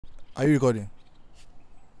Are you recording?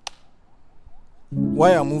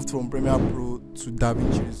 Why I moved from Premiere Pro to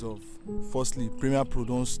DaVinci Resolve? Firstly, Premiere Pro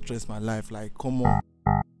don't stress my life. Like, come on.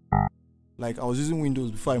 Like, I was using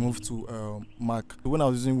Windows before I moved to Mac. When I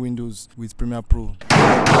was using Windows with Premiere Pro,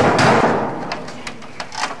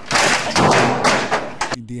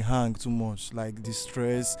 they hang too much, like the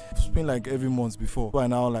stress. It's been like every month before. I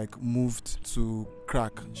now like moved to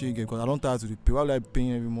crack, because I don't tire to the pay. Why would I be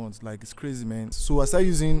paying every month? Like, it's crazy, man. So I started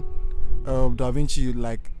using DaVinci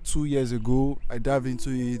like 2 years ago. I dived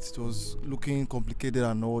into it. It was looking complicated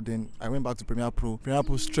and all. Then I went back to Premiere Pro. Premiere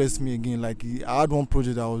Pro stressed me again. Like, I had one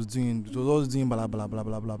project I was doing. It was always doing blah blah blah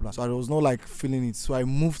blah blah blah. So I was not like feeling it. So I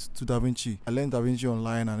moved to DaVinci. I learned DaVinci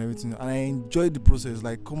online and everything, and I enjoyed the process.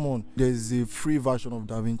 Like, come on, there's a free version of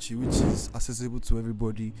DaVinci which is accessible to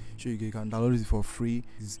everybody. Sure, you can download it for free.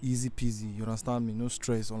 It's easy peasy. You understand me? No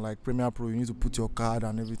stress. Unlike Premiere Pro, you need to put your card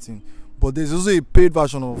and everything. But there's also a paid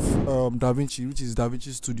version of DaVinci, which is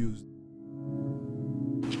DaVinci Studios.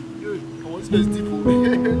 Dude, I want to space deep.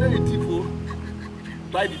 Let it deep.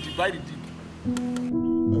 Buy the deep.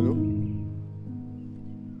 Hello?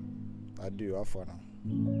 I do, have fun now.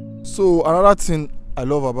 So another thing I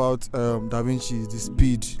love about DaVinci is the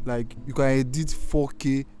speed. Like, you can edit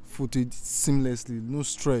 4K footage seamlessly, no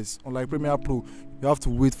stress. Unlike Premiere Pro, you have to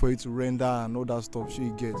wait for it to render and all that stuff. Sure,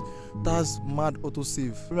 you get. That's mad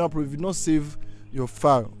autosave. Premiere Pro, if you not save your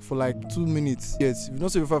file for like 2 minutes, yes, if you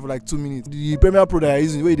not save your file for like 2 minutes, the Premiere Pro that you're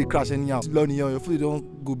using, where they crash anyhow, your footage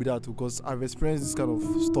don't go be that too, because I've experienced this kind of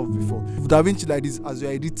stuff before. With DaVinci like this, as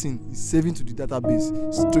you're editing, it's saving to the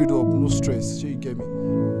database straight up, no stress. Sure, you get me.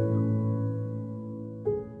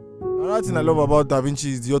 Another thing I love about DaVinci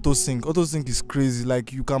is the auto sync. Auto sync is crazy.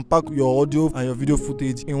 Like, you can pack your audio and your video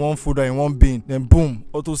footage in one folder, in one bin, then boom,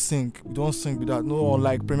 auto sync. You don't sync with that. No,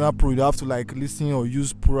 unlike Premiere Pro, you have to like listen or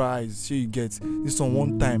use ProEyes. So you get this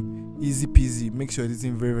one time, easy peasy, makes your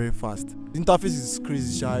editing very very fast. The interface is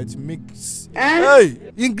crazy, child. It makes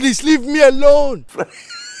hey, English, leave me alone.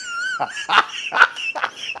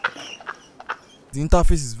 The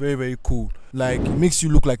interface is very very cool. Like, it makes you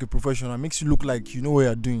look like a professional, makes you look like you know what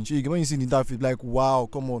you're doing. So when you see the interface, like, wow,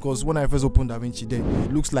 come on. Because when I first opened DaVinci, then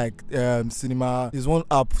it looks like cinema. There's one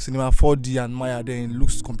app, Cinema 4D and Maya. Then it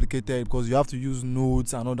looks complicated because you have to use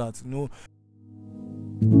nodes and all that. You know.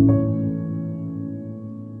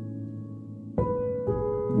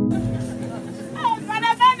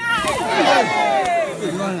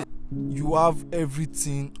 You have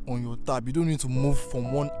everything on your tab. You don't need to move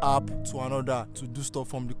from one app to another to do stuff,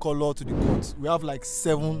 from the color to the cut. We have like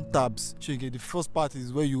 7 tabs. So you get, the first part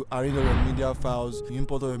is where you arrange all your media files, you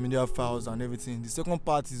import all your media files and everything. The second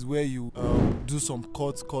part is where you do some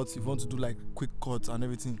cuts if you want to do like quick cuts and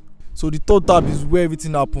everything. So the third tab is where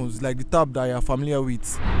everything happens, like the tab that you're familiar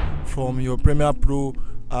with from your Premiere Pro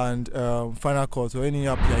and Final Cut or any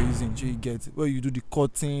app you're using. So you get where you do the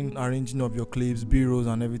cutting, arranging of your clips, b-rolls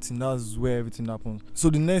and everything. That's where everything happens. So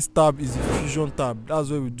the next tab is the Fusion tab. That's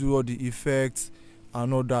where we do all the effects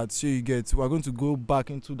and all that. So you get, we're going to go back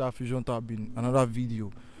into that Fusion tab in another video.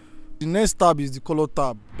 The next tab is the color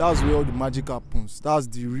tab. That's where all the magic happens. That's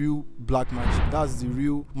the real black magic. That's the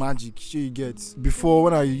real magic. Sure, you get. Before,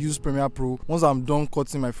 when I use Premiere Pro, once I'm done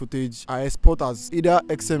cutting my footage, I export as either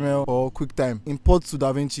XML or QuickTime. Import to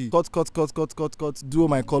DaVinci. Cut. Do all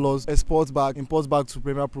my colors. Export back. Import back to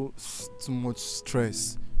Premiere Pro. Too much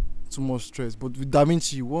stress. But with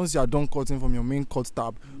DaVinci, once you are done cutting from your main cut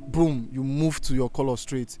tab, boom, you move to your color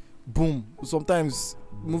straight. Boom. Sometimes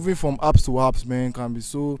moving from apps to apps, man, can be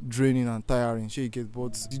so draining and tiring. Sure, you get.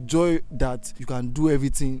 But the joy that you can do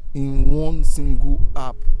everything in one single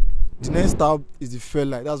app. The next tab is the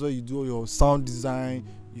Fairlight. That's where you do your sound design,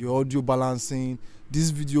 your audio balancing.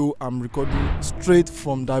 This video I'm recording straight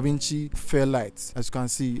from DaVinci Fairlight. As you can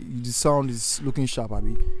see, the sound is looking sharp,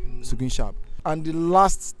 Abby. It's looking sharp. And the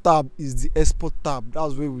last tab is the Export tab.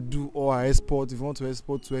 That's where we do all our export. If you want to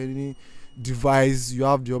export to any device, you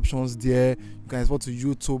have the options there. You can export to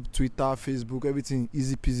YouTube, Twitter, Facebook, everything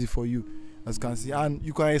easy peasy for you, as you can see. And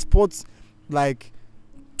you can export like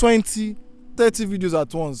 20-30 videos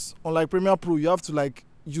at once. Unlike Premiere Pro, you have to like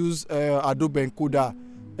use Adobe encoder.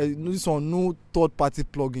 This one, no third-party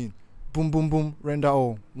plugin. Boom, render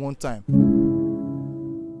all one time.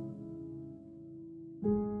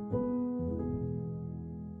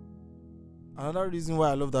 Another reason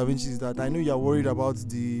why I love DaVinci is that I know you're worried about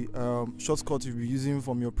the shortcut you'll be using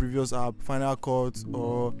from your previous app, Final Cut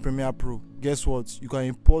or Premiere Pro. Guess what? You can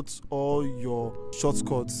import all your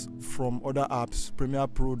shortcuts from other apps, Premiere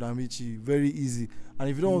Pro, DaVinci, very easy. And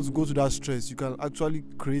if you don't want to go to that stress, you can actually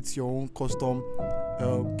create your own custom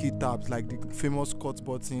key tabs, like the famous cut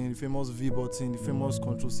button, the famous V button, the famous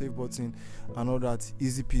control save button, and all that.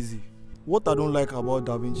 Easy peasy. What I don't like about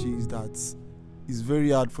DaVinci is that it's very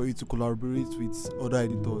hard for you to collaborate with other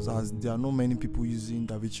editors, as there are not many people using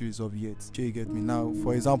DaVinci Resolve yet. So you get me? Now,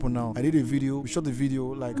 for example, now I did a video, we shot the video,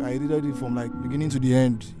 like I edited it from like beginning to the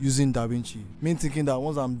end using DaVinci. Me thinking that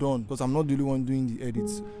once I'm done, because I'm not the only one doing the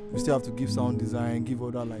edits, we still have to give sound design, give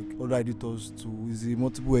other editors to is a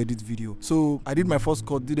multiple edit video. So I did my first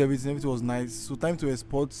cut, did everything was nice. So time to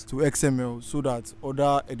export to XML so that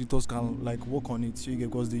other editors can like work on it. So you get,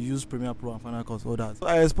 because they use Premiere Pro and Final Cut, all that. So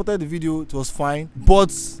I exported the video, it was fine,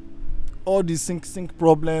 but all the sync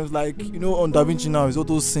problems, like you know, on DaVinci now is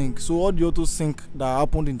auto sync. So all the auto sync that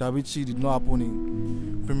happened in DaVinci did not happen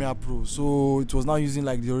in Premiere Pro. So it was now using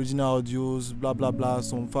like the original audios, blah blah blah.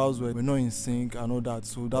 Some files were not in sync and all that.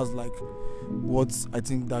 So that's like what I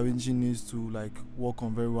think DaVinci needs to like work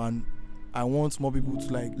on very well. I want more people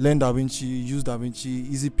to like learn DaVinci, use DaVinci,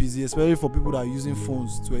 easy peasy, especially for people that are using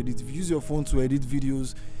phones to edit. If you use your phone to edit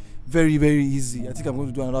videos, very easy. I think I'm going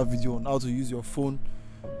to do another video on how to use your phone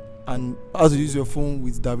and how to use your phone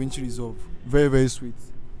with DaVinci Resolve. Very sweet.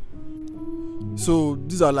 So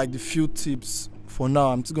these are like the few tips for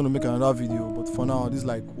now. I'm still going to make another video, but for now this is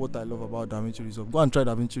like what I love about DaVinci Resolve. Go and try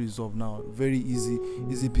DaVinci Resolve now. Very easy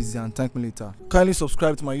peasy, and thank me later. Kindly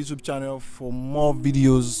subscribe to my YouTube channel for more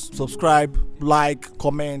videos. Subscribe, like,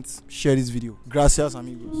 comment, share this video. Gracias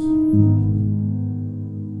amigos.